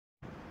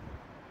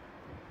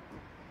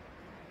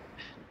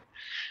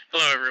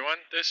Hello, everyone.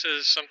 This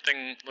is something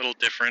a little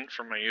different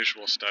from my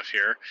usual stuff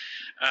here.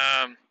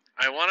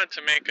 I wanted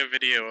to make a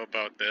video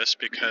about this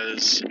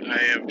because I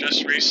have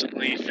just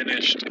recently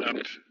finished up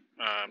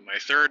my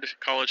third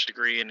college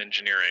degree in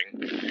engineering,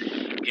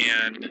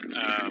 and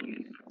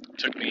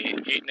took me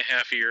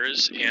 8.5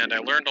 years, and I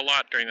learned a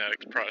lot during that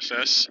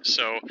process.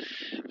 So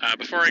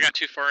before I got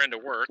too far into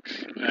work,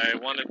 I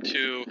wanted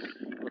to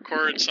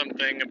record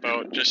something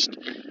about just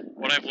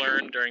what I've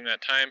learned during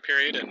that time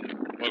period and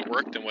what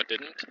worked and what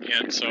didn't,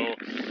 and so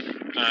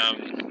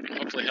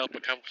hopefully help a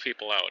couple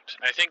people out.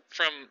 I think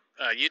from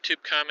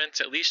YouTube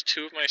comments, at least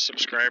 2 of my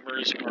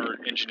subscribers are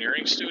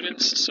engineering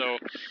students, so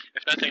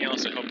if nothing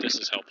else, I hope this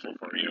is helpful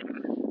for you.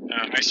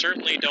 I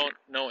certainly don't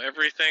know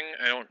everything.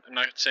 I'm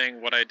not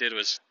saying what I did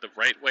was the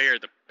right way or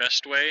the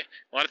best way.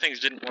 A lot of things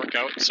didn't work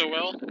out so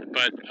well,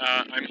 but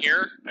I'm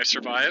here. I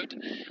survived,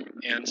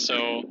 and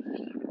so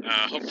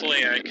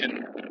hopefully I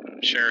can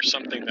share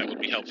something that would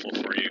be helpful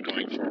for you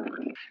going forward.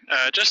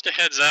 Just a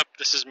heads up,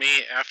 this is me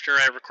after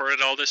I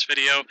recorded all this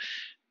video.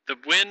 The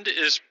wind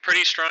is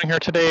pretty strong here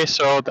today,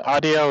 so the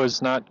audio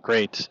is not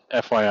great,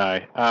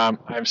 FYI.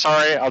 I'm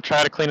sorry, I'll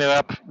try to clean it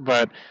up,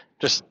 but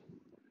just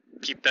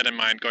keep that in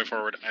mind going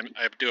forward.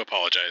 I do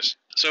apologize.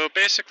 So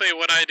basically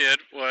what I did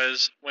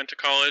was went to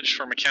college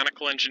for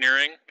mechanical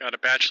engineering, got a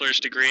bachelor's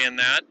degree in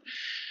that.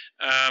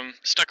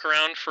 Stuck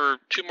around for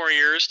 2 more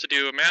years to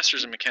do a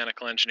master's in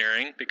mechanical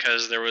engineering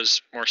because there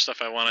was more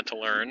stuff I wanted to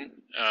learn,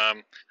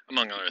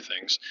 among other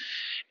things.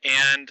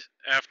 And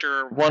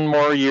after 1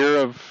 more year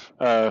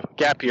of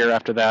gap year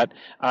after that,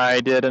 I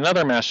did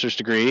another master's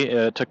degree.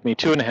 It took me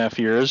 2.5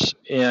 years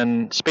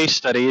in space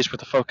studies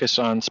with a focus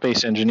on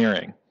space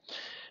engineering.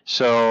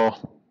 So,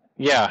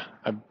 yeah,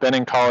 I've been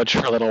in college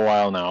for a little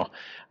while now.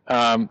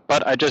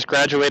 But I just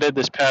graduated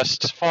this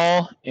past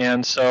fall,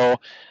 and so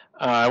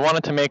I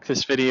wanted to make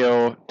this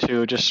video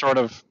to just sort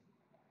of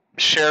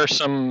share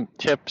some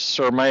tips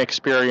or my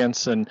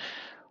experience, and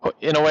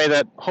in a way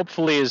that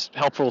hopefully is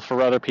helpful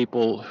for other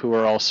people who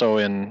are also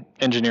in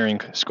engineering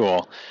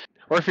school.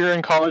 Or if you're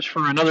in college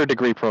for another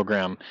degree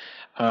program,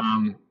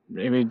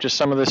 maybe just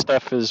some of this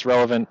stuff is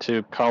relevant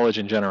to college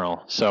in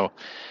general. So,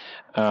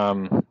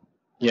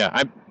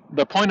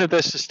 the point of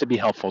this is to be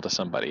helpful to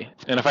somebody.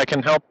 And if I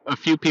can help a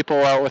few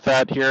people out with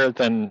that here,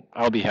 then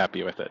I'll be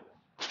happy with it.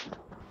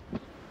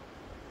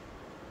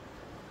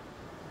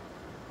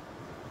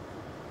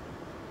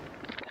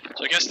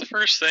 So I guess the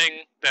first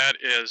thing that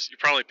is, you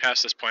probably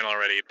passed this point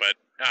already, but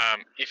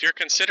if you're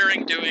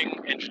considering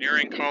doing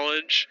engineering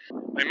college,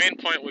 my main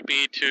point would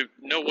be to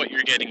know what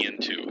you're getting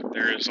into.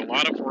 There's a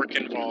lot of work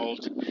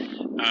involved,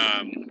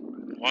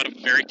 a lot of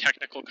very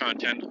technical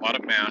content, a lot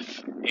of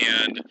math,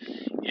 and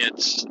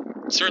it's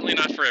certainly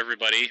not for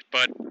everybody,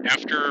 but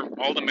after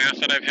all the math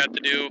that I've had to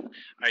do,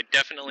 I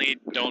definitely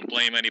don't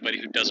blame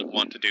anybody who doesn't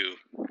want to do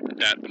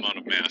that amount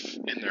of math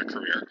in their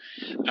career.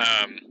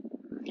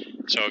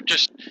 So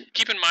just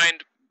keep in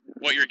mind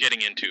what you're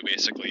getting into,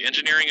 basically.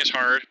 Engineering is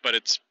hard, but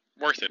it's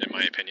worth it, in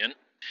my opinion.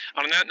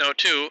 On that note,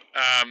 too,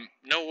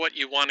 know what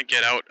you want to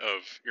get out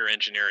of your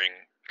engineering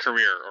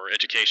career or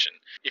education.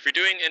 If you're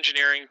doing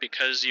engineering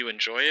because you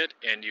enjoy it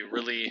and you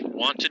really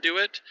want to do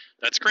it,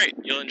 that's great.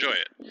 You'll enjoy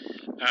it.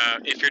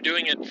 If you're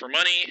doing it for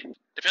money,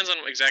 depends on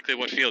exactly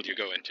what field you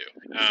go into.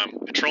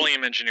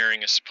 Petroleum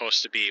engineering is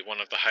supposed to be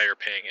one of the higher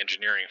paying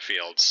engineering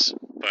fields,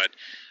 but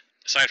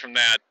aside from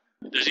that,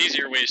 there's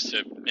easier ways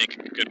to make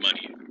good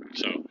money,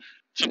 so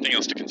something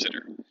else to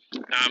consider.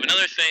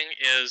 Another thing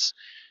is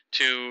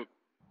to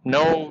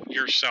know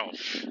yourself.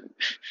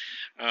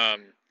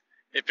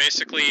 It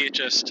basically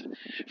just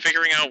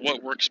figuring out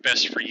what works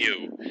best for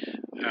you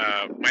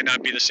might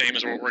not be the same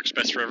as what works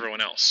best for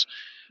everyone else.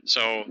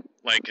 So,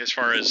 like, as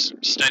far as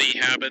study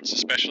habits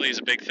especially is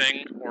a big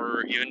thing,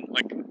 or even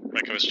like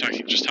I was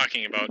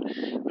talking about,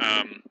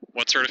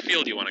 what sort of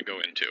field you want to go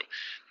into.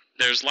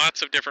 There's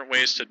lots of different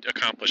ways to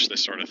accomplish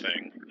this sort of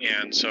thing,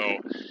 and so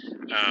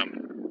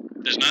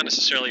there's not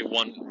necessarily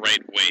one right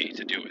way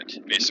to do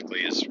it, basically,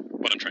 is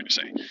what I'm trying to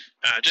say.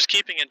 Just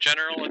keeping it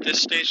general at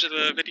this stage of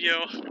the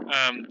video,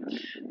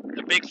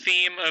 the big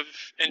theme of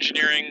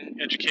engineering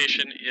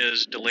education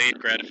is delayed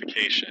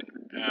gratification.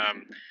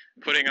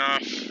 Putting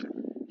off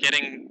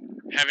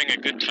having a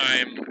good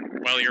time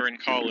while you're in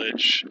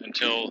college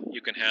until you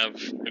can have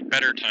a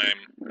better time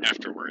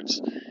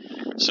afterwards.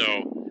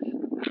 So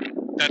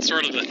that's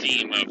sort of the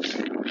theme of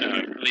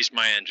at least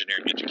my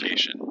engineering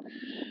education.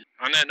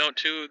 On that note,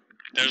 too,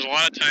 there's a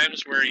lot of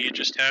times where you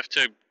just have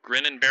to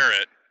grin and bear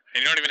it.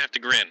 And you don't even have to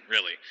grin,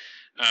 really.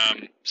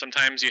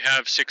 Sometimes you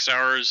have 6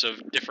 hours of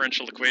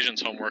differential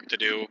equations homework to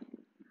do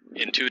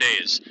in 2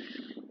 days.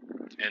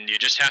 And you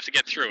just have to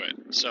get through it.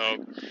 So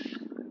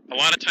a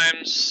lot of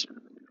times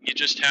you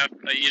just have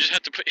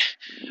to put,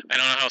 I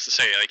don't know how else to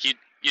say it, like you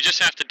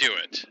just have to do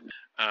it.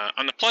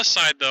 On the plus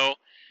side, though,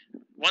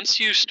 once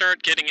you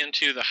start getting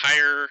into the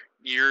higher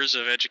years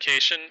of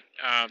education,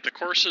 the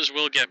courses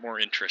will get more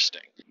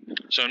interesting.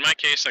 So in my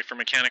case, like for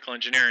mechanical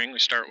engineering, we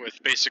start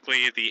with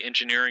basically the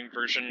engineering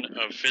version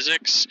of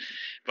physics,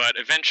 but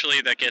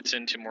eventually that gets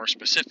into more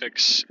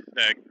specifics,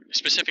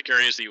 specific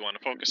areas that you want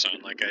to focus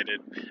on. Like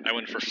I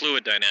went for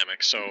fluid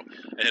dynamics, so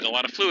I did a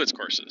lot of fluids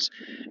courses,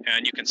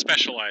 and you can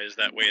specialize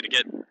that way to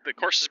get the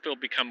courses will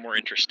become more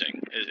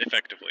interesting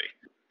effectively.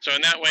 So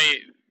in that way,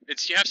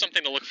 you have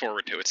something to look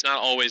forward to. It's not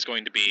always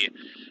going to be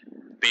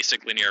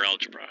basic linear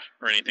algebra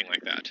or anything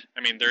like that.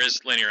 I mean, there is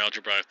linear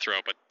algebra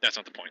throughout, but that's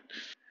not the point.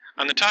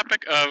 On the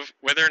topic of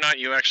whether or not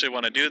you actually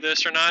want to do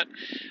this or not,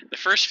 the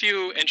first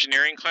few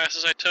engineering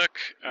classes I took,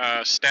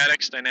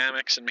 statics,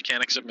 dynamics, and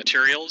mechanics of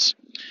materials,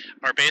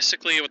 are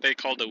basically what they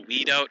call the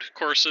weed out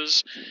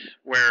courses,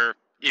 where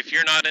if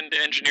you're not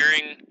into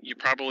engineering, you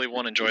probably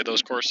won't enjoy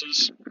those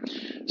courses.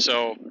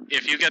 So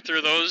if you get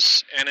through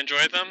those and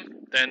enjoy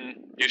them, then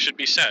you should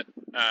be set.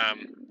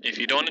 If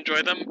you don't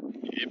enjoy them,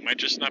 it might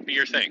just not be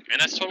your thing, and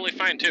that's totally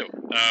fine too.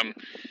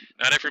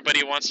 Not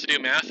everybody wants to do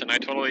math, and I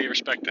totally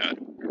respect that,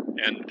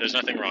 and there's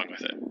nothing wrong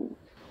with it.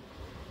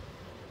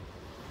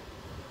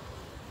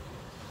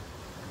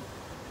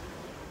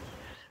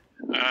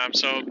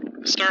 So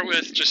start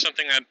with just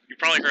something that you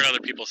probably heard other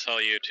people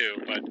tell you too,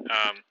 but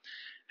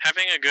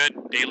having a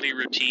good daily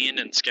routine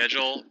and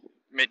schedule,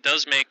 it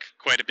does make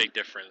quite a big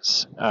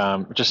difference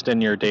just in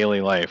your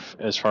daily life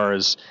as far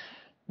as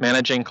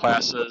managing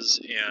classes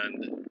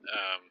and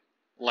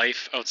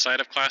life outside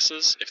of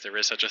classes, if there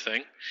is such a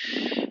thing.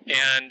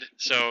 And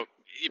so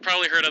you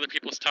probably heard other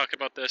people talk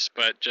about this,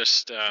 but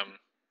just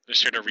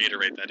here to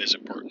reiterate, that is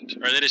important,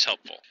 or that is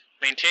helpful.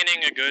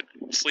 Maintaining a good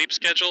sleep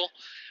schedule.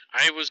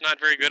 I was not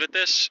very good at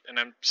this, and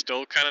I'm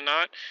still kind of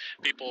not.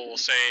 People will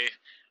say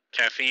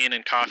caffeine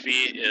and coffee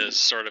is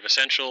sort of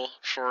essential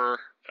for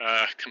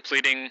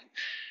completing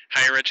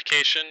higher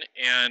education,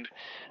 and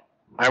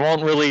I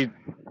won't really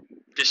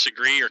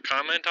disagree or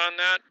comment on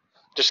that.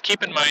 Just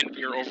keep in mind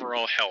your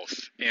overall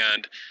health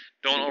and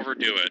don't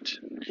overdo it.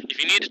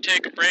 If you need to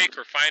take a break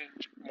or find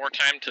more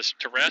time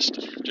to rest,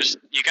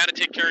 you got to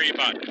take care of your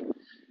body,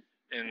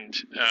 and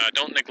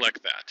don't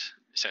neglect that,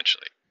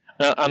 essentially.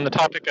 On the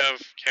topic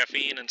of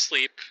caffeine and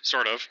sleep,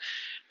 sort of,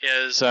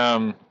 is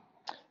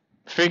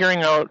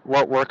figuring out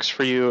what works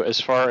for you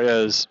as far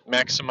as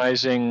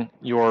maximizing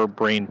your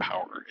brain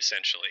power,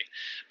 essentially.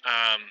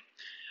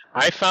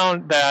 I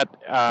found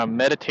that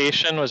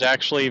meditation was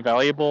actually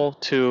valuable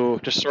to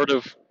just sort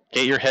of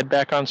get your head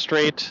back on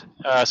straight.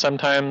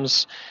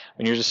 Sometimes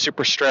when you're just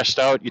super stressed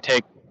out, you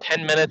take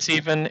 10 minutes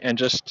even and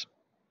just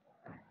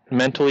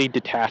mentally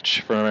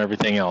detach from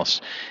everything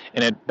else.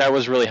 And that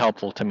was really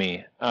helpful to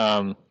me.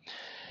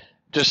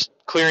 Just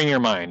clearing your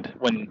mind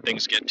when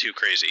things get too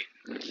crazy.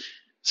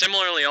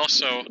 Similarly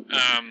also,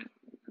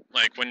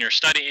 like when you're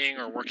studying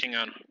or working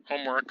on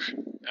homework,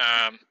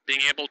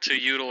 being able to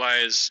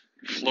utilize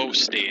flow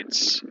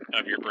states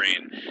of your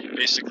brain.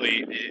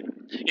 Basically,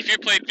 if you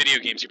played video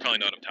games, you probably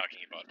know what I'm talking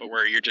about, but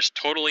where you're just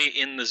totally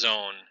in the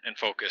zone and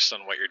focused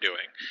on what you're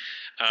doing.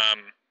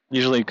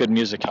 Usually good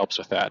music helps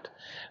with that,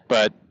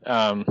 but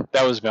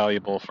that was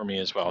valuable for me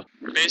as well.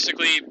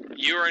 Basically,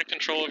 you are in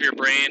control of your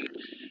brain,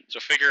 so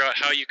figure out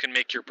how you can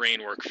make your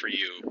brain work for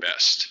you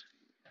best.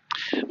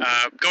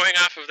 Going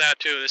off of that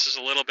too, this is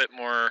a little bit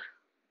more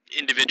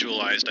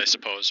individualized, I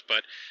suppose,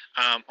 but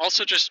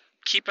also just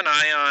keep an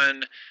eye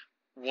on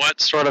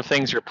what sort of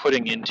things you're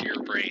putting into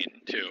your brain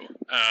too.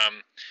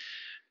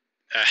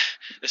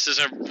 This is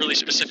a really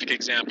specific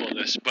example of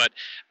this, but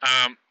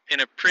in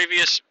a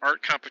previous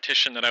art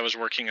competition that I was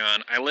working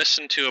on, I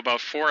listened to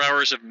about 4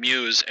 hours of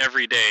Muse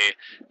every day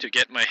to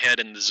get my head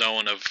in the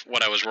zone of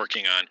what I was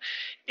working on.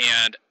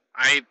 And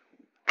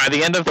by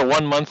the end of the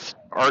 1 month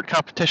art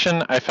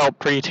competition, I felt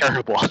pretty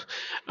terrible,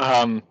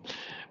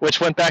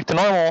 which went back to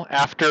normal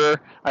after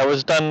I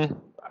was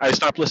done. I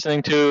stopped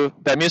listening to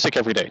that music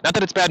every day. Not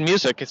that it's bad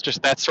music, it's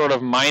just that sort of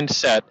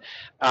mindset.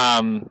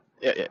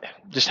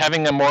 Just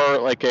having a more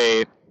like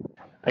a,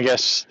 I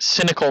guess,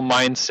 cynical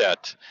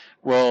mindset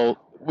will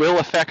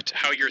affect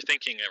how you're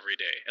thinking every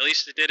day. At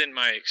least it did in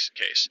my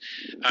case.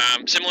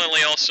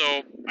 Similarly,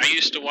 also, I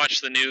used to watch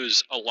the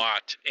news a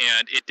lot,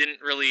 and it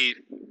didn't really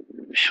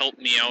help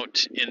me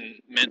out in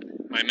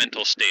my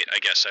mental state, I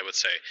guess I would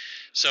say.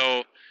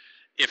 So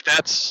if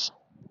that's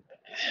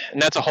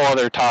a whole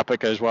other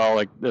topic as well,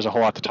 like there's a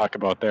whole lot to talk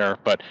about there,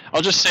 but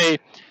I'll just say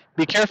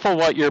be careful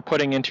what you're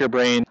putting into your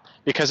brain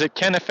because it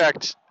can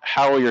affect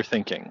how you're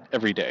thinking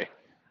every day.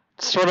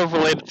 Sort of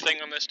related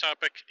thing on this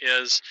topic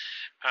is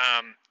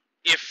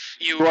if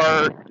you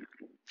are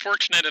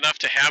fortunate enough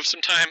to have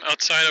some time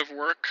outside of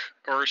work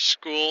or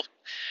school,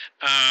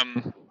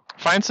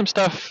 find some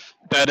stuff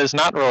that is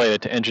not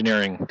related to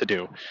engineering to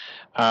do.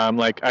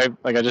 Like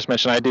I just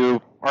mentioned, I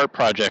do art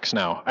projects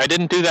now. I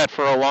didn't do that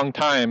for a long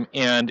time,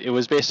 and it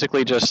was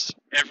basically just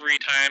every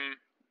time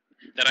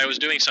that I was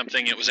doing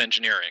something, it was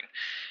engineering.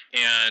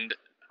 And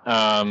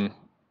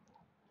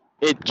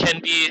it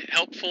can be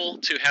helpful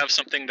to have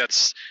something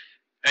that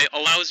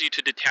allows you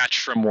to detach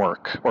from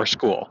work or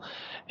school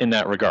in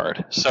that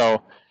regard.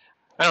 So,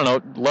 I don't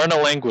know, learn a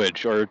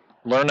language or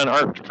learn an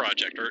art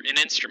project or an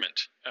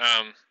instrument.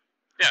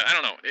 Yeah, I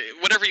don't know,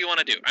 whatever you want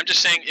to do. I'm just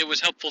saying it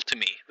was helpful to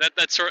me.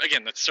 That's sort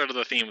of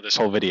the theme of this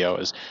whole video.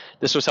 Is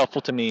this was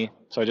helpful to me,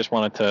 so I just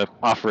wanted to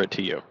offer it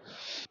to you.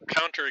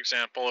 Counter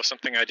example of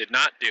something I did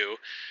not do.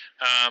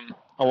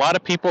 A lot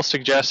of people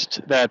suggest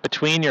that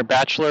between your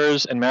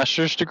bachelor's and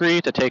master's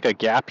degree to take a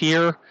gap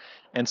year,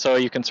 and so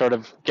you can sort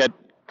of get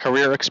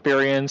career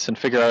experience and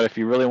figure out if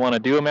you really want to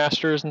do a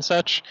master's and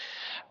such.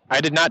 I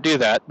did not do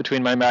that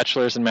between my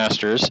bachelor's and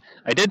master's.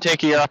 I did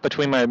take a year off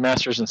between my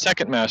master's and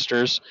second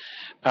master's,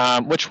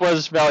 which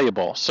was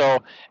valuable. So,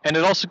 and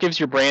it also gives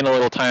your brain a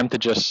little time to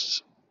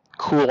just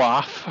cool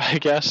off, I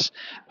guess.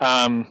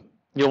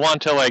 You'll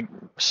want to like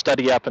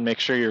study up and make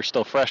sure you're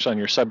still fresh on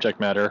your subject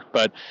matter,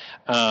 but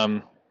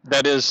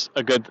that is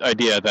a good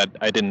idea that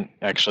I didn't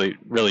actually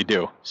really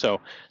do. So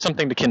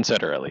something to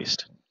consider at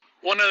least.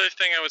 One other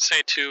thing I would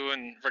say too,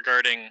 and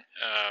regarding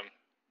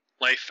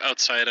life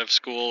outside of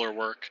school or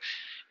work,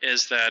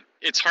 is that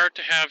it's hard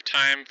to have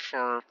time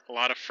for a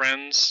lot of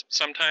friends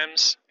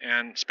sometimes,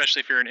 and especially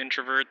if you're an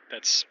introvert,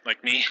 that's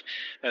like me,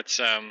 that's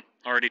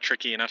already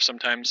tricky enough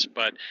sometimes.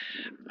 But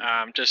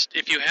just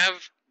if you have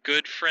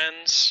good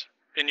friends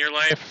in your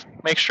life,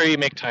 make sure you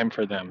make time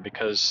for them,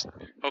 because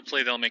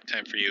hopefully they'll make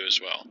time for you as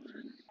well.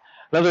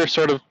 Another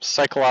sort of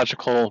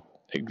psychological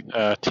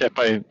tip,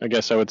 I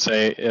guess I would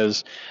say,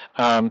 is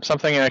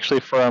something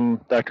actually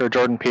from Dr.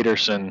 Jordan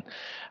Peterson,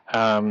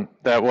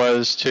 that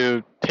was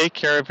to take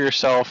care of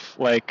yourself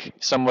like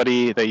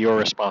somebody that you're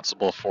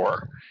responsible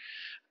for.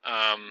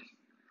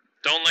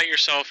 Don't let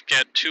yourself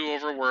get too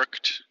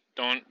overworked.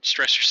 Don't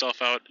stress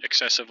yourself out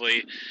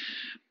excessively.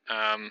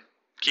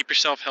 Keep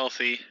yourself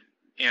healthy,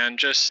 and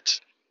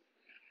just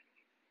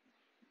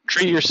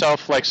treat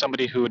yourself like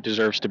somebody who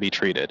deserves to be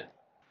treated.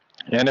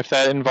 And if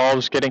that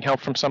involves getting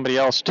help from somebody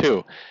else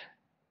too,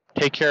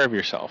 take care of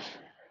yourself.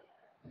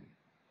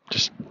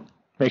 Just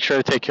make sure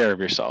to take care of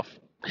yourself.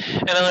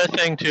 And another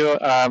thing too,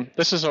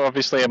 this is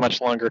obviously a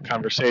much longer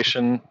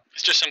conversation.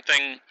 It's just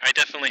something I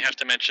definitely have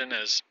to mention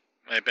as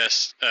my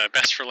best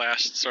for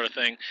last sort of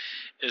thing,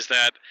 is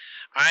that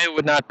I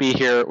would not be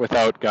here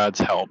without God's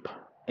help.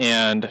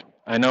 And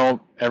I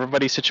know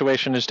everybody's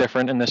situation is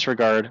different in this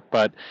regard,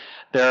 but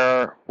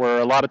there were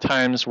a lot of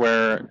times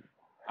where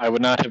I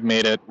would not have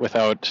made it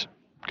without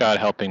God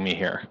helping me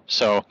here.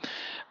 So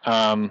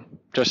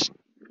just,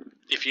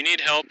 if you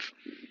need help,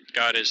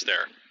 God is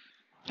there.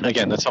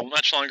 Again, that's a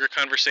much longer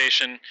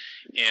conversation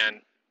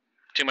and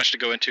too much to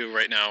go into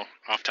right now,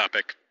 off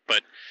topic,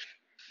 but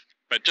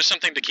just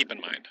something to keep in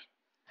mind.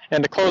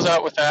 And to close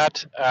out with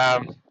that,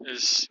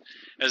 is,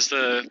 as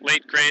the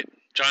late, great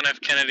John F.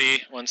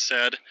 Kennedy once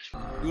said,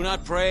 "Do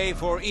not pray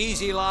for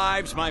easy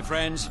lives, my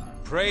friends.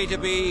 Pray to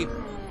be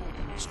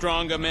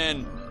stronger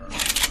men."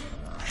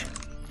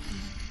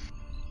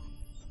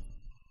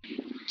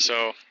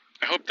 So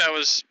I hope that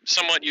was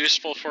somewhat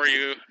useful for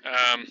you.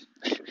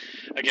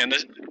 Again,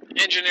 this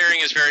engineering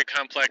is very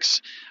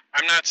complex.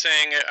 I'm not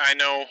saying I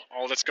know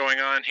all that's going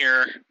on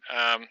here,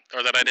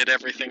 or that I did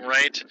everything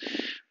right,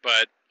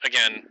 but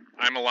again,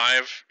 I'm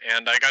alive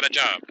and I got a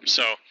job.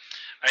 So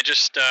I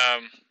just,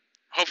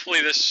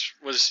 hopefully this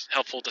was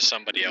helpful to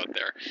somebody out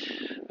there.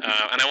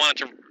 And I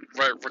wanted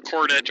to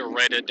record it or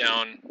write it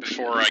down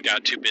before I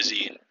got too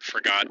busy and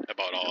forgot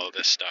about all of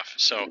this stuff.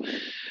 So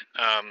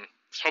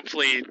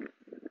hopefully,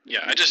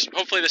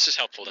 hopefully this is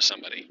helpful to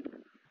somebody.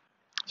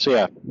 So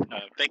yeah,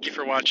 thank you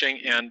for watching,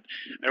 and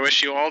I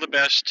wish you all the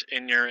best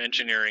in your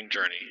engineering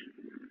journey,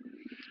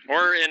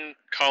 or in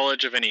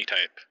college of any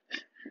type,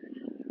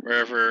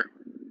 whatever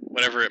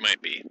it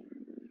might be.